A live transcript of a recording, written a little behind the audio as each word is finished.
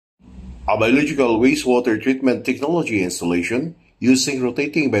A biological wastewater treatment technology installation using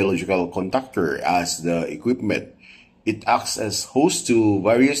rotating biological contactor as the equipment. It acts as host to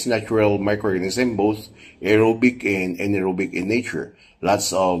various natural microorganisms, both aerobic and anaerobic in nature.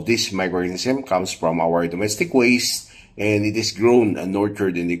 Lots of this microorganism comes from our domestic waste, and it is grown and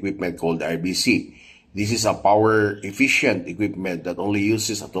nurtured in the equipment called RBC. This is a power-efficient equipment that only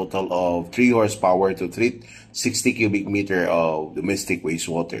uses a total of 3 horsepower to treat 60 cubic meter of domestic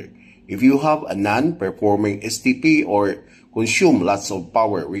wastewater. If you have a non-performing STP or consume lots of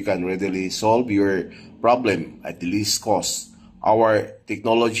power, we can readily solve your problem at the least cost. Our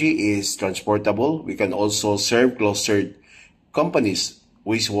technology is transportable. We can also serve clustered companies'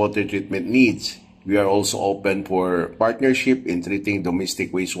 wastewater treatment needs. We are also open for partnership in treating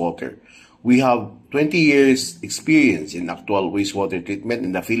domestic wastewater. We have 20 years experience in actual wastewater treatment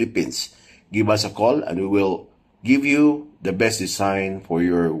in the Philippines. Give us a call and we will give you the best design for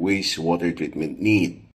your wastewater treatment need.